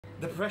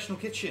the professional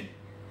kitchen.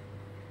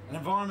 An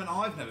environment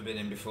I've never been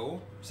in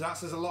before, so that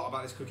says a lot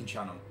about this cooking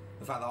channel.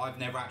 The fact that I've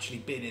never actually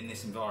been in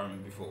this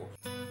environment before.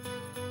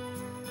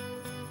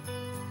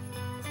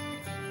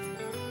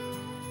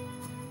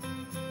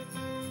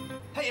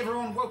 Hey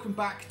everyone, welcome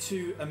back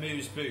to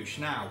Amused Bouche.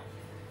 Now,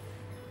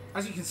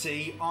 as you can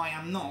see, I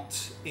am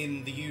not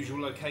in the usual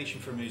location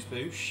for Amused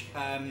Bouche.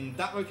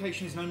 That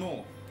location is no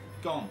more.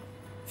 Gone.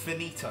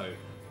 Finito.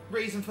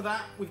 Reason for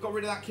that, we've got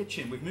rid of that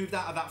kitchen. We've moved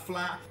out of that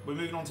flat. We're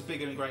moving on to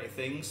bigger and greater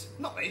things.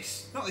 Not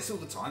this all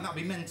the time. That'd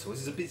be mental.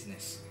 This is a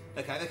business.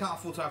 Okay, they can't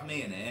afford to have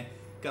me in here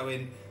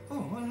going,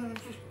 oh,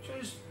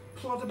 just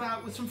plod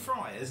about with some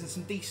fryers and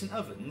some decent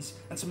ovens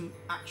and some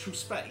actual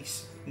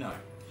space. No.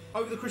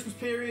 Over the Christmas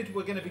period,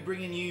 we're going to be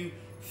bringing you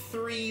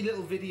 3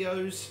 little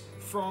videos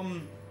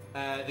from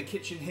the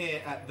kitchen here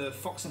at the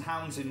Fox and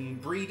Hounds in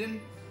Bredon,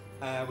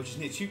 which is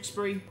near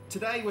Tewksbury.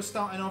 Today we're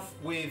starting off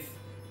with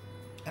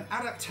an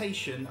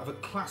adaptation of a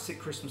classic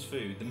Christmas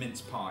food, the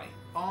mince pie.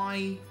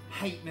 I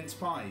hate mince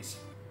pies.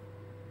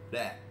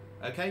 There,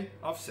 okay?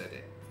 I've said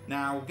it.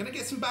 Now, we're gonna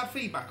get some bad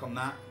feedback on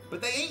that,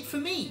 but they ain't for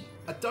me.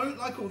 I don't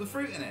like all the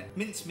fruit in it.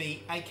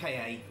 Mincemeat,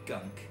 AKA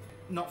gunk.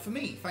 Not for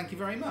me, thank you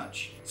very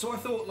much. So I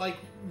thought, like,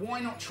 why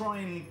not try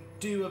and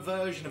do a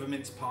version of a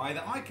mince pie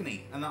that I can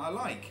eat and that I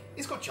like?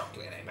 It's got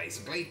chocolate in it,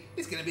 basically.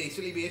 It's gonna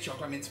basically be a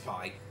chocolate mince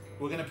pie.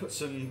 We're going to put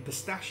some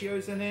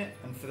pistachios in it,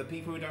 and for the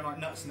people who don't like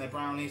nuts in their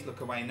brownies,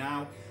 look away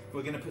now.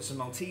 We're going to put some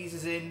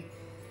Maltesers in,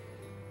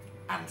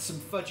 and some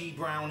fudgy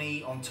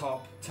brownie on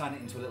top, turn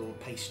it into a little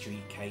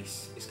pastry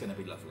case. It's going to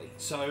be lovely.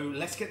 So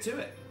let's get to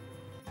it.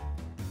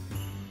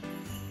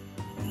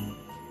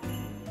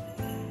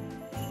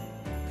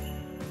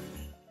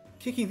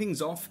 Kicking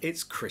things off,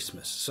 it's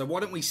Christmas, so why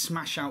don't we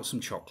smash out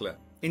some chocolate?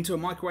 Into a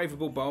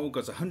microwavable bowl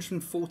goes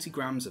 140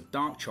 grams of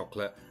dark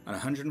chocolate and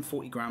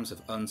 140 grams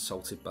of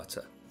unsalted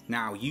butter.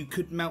 Now, you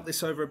could melt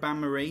this over a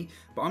bain-marie,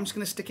 but I'm just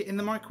going to stick it in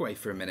the microwave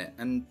for a minute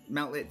and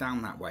melt it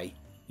down that way.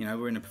 You know,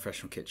 we're in a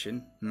professional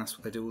kitchen, and that's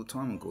what they do all the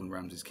time on Gordon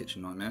Ramsay's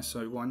Kitchen Nightmare,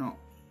 so why not?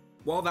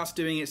 While that's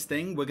doing its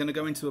thing, we're going to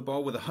go into a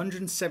bowl with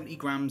 170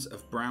 grams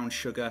of brown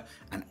sugar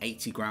and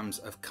 80 grams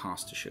of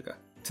caster sugar.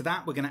 To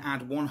that, we're going to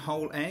add 1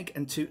 whole egg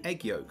and 2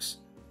 egg yolks.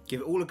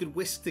 Give it all a good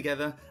whisk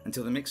together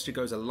until the mixture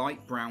goes a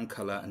light brown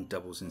colour and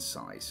doubles in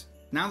size.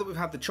 Now that we've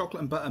had the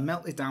chocolate and butter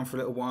melted down for a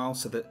little while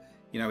so that,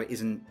 you know, it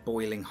isn't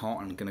boiling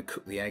hot and going to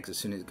cook the eggs as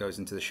soon as it goes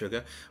into the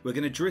sugar, we're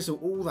going to drizzle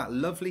all that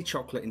lovely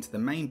chocolate into the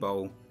main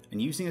bowl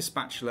and using a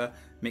spatula,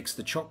 mix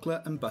the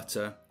chocolate and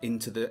butter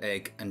into the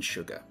egg and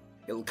sugar.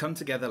 It'll come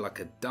together like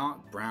a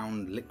dark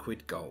brown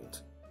liquid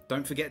gold.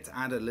 Don't forget to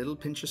add a little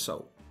pinch of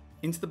salt.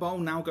 Into the bowl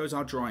now goes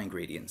our dry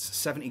ingredients,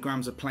 70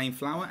 grams of plain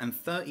flour and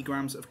 30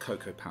 grams of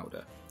cocoa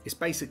powder. It's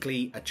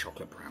basically a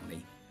chocolate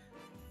brownie.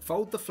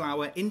 Fold the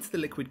flour into the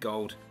liquid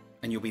gold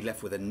and you'll be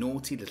left with a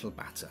naughty little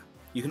batter.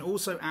 You can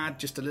also add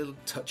just a little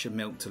touch of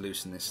milk to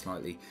loosen this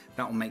slightly.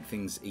 That will make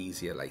things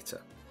easier later.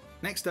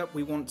 Next up,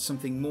 we want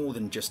something more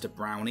than just a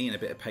brownie and a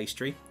bit of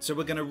pastry. So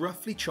we're going to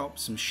roughly chop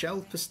some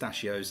shelled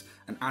pistachios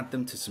and add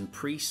them to some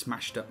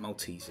pre-smashed up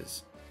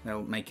Maltesers.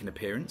 They'll make an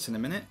appearance in a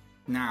minute.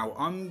 Now,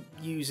 I'm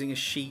using a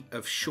sheet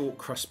of short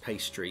crust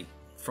pastry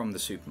from the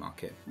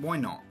supermarket. Why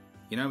not?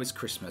 You know, it's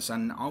Christmas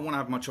and I want to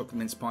have my chocolate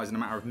mince pies in a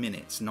matter of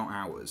minutes, not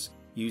hours.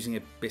 Using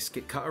a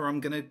biscuit cutter, I'm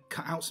going to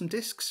cut out some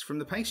discs from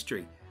the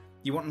pastry.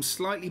 You want them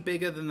slightly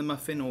bigger than the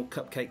muffin or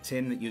cupcake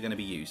tin that you're going to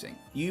be using.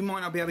 You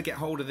might not be able to get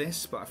hold of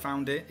this, but I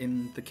found it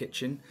in the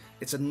kitchen.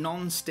 It's a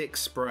non-stick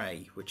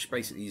spray, which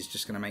basically is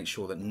just going to make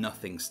sure that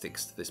nothing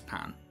sticks to this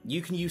pan.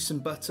 You can use some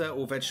butter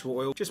or vegetable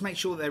oil. Just make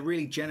sure they're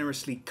really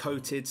generously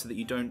coated so that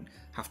you don't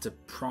have to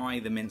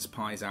pry the mince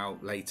pies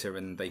out later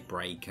and they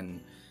break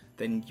and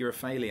then you're a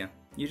failure.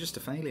 You're just a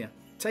failure.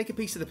 Take a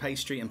piece of the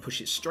pastry and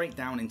push it straight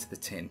down into the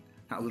tin.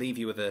 That'll leave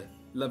you with a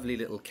lovely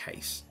little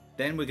case.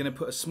 Then we're going to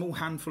put a small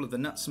handful of the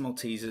nuts and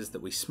Maltesers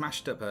that we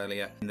smashed up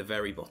earlier in the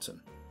very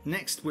bottom.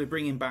 Next, we're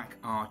bringing back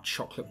our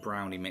chocolate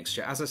brownie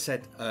mixture. As I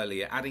said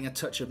earlier, adding a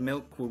touch of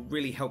milk will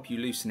really help you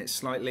loosen it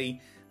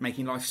slightly,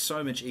 making life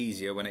so much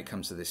easier when it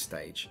comes to this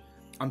stage.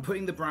 I'm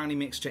putting the brownie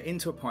mixture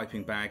into a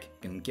piping bag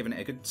and giving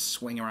it a good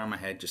swing around my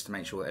head just to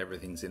make sure that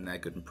everything's in there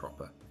good and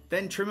proper.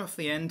 Then trim off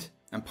the end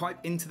and pipe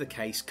into the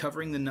case,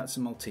 covering the nuts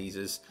and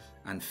Maltesers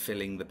and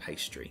filling the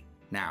pastry.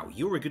 Now,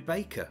 you're a good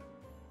baker.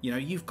 You know,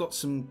 you've got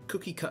some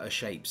cookie cutter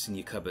shapes in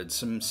your cupboard,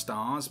 some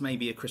stars,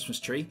 maybe a Christmas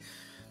tree.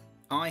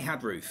 I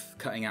had Ruth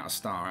cutting out a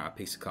star out of a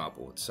piece of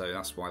cardboard, so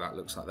that's why that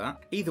looks like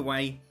that. Either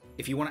way,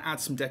 if you want to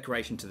add some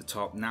decoration to the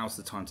top, now's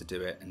the time to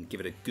do it and give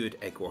it a good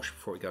egg wash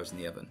before it goes in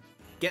the oven.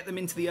 Get them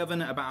into the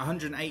oven at about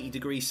 180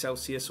 degrees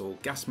Celsius or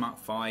gas mark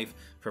 5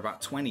 for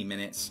about 20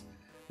 minutes.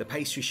 The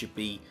pastry should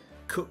be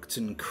cooked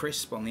and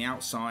crisp on the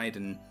outside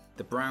and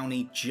the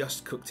brownie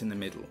just cooked in the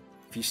middle.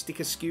 If you stick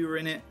a skewer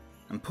in it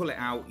and pull it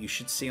out, you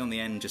should see on the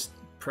end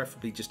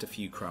preferably just a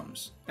few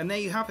crumbs. And there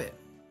you have it.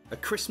 A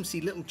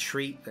Christmassy little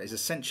treat that is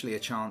essentially a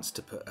chance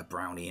to put a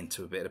brownie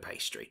into a bit of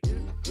pastry.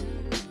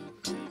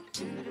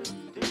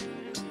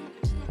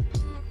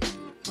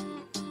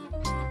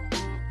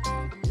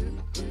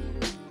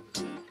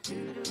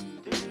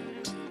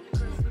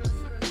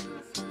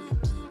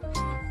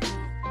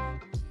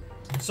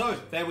 So,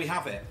 there we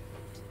have it.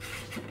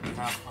 We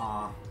have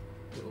our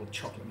little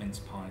chocolate mince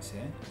pies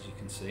here, as you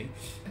can see.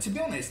 And to be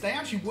honest, they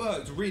actually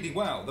worked really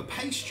well. The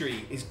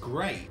pastry is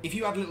great. If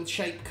you add a little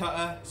shape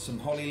cutter, some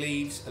holly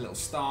leaves, a little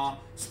star,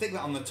 stick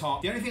that on the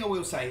top. The only thing I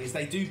will say is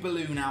they do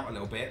balloon out a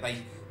little bit. They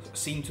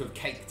seem to have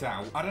caked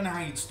out. I don't know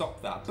how you'd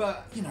stop that,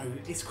 but you know,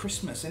 it's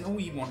Christmas and all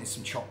you want is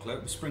some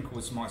chocolate, sprinkled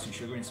with some ice and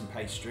sugar and some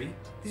pastry.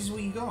 This is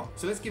what you got.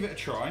 So let's give it a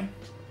try.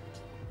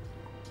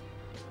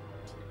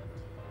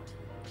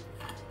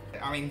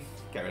 I mean,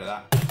 get rid of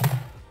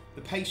that.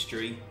 The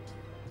pastry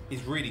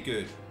is really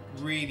good.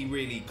 Really,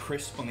 really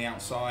crisp on the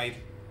outside.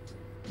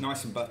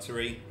 Nice and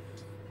buttery.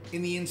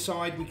 In the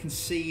inside, we can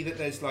see that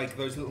there's like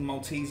those little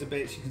Malteser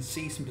bits. You can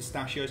see some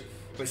pistachios,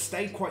 but it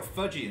stayed quite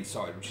fudgy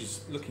inside, which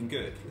is looking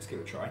good. Let's give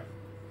it a try.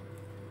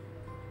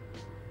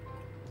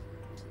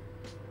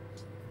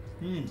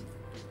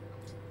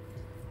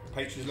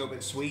 Pastry's a little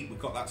bit sweet. We've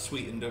got that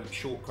sweetened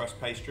short crust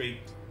pastry,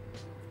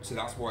 so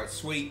that's why it's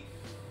sweet.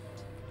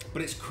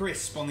 But it's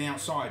crisp on the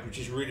outside, which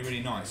is really, really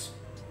nice.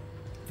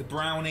 The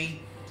brownie,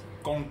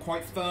 gone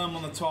quite firm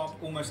on the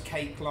top, almost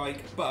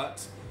cake-like,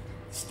 but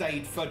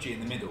stayed fudgy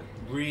in the middle.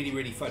 Really,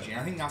 really fudgy. And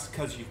I think that's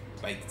because you've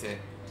baked it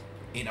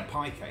in a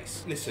pie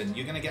case. Listen,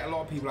 you're gonna get a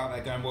lot of people out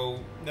there going, well,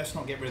 let's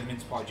not get rid of the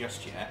mince pie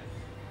just yet.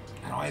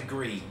 And I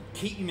agree,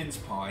 keep your mince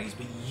pies,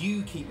 but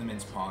you keep the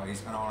mince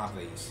pies and I'll have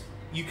these.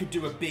 You could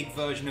do a big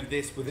version of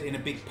this with it in a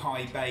big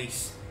pie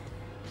base,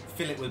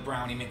 fill it with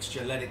brownie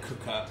mixture, let it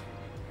cook up,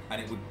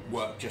 and it would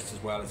work just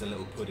as well as a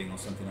little pudding or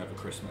something over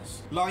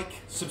Christmas. Like,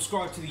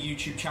 subscribe to the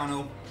YouTube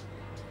channel.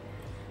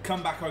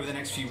 Come back over the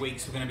next few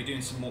weeks. We're going to be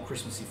doing some more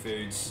Christmassy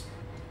foods,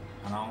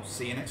 and I'll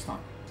see you next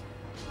time.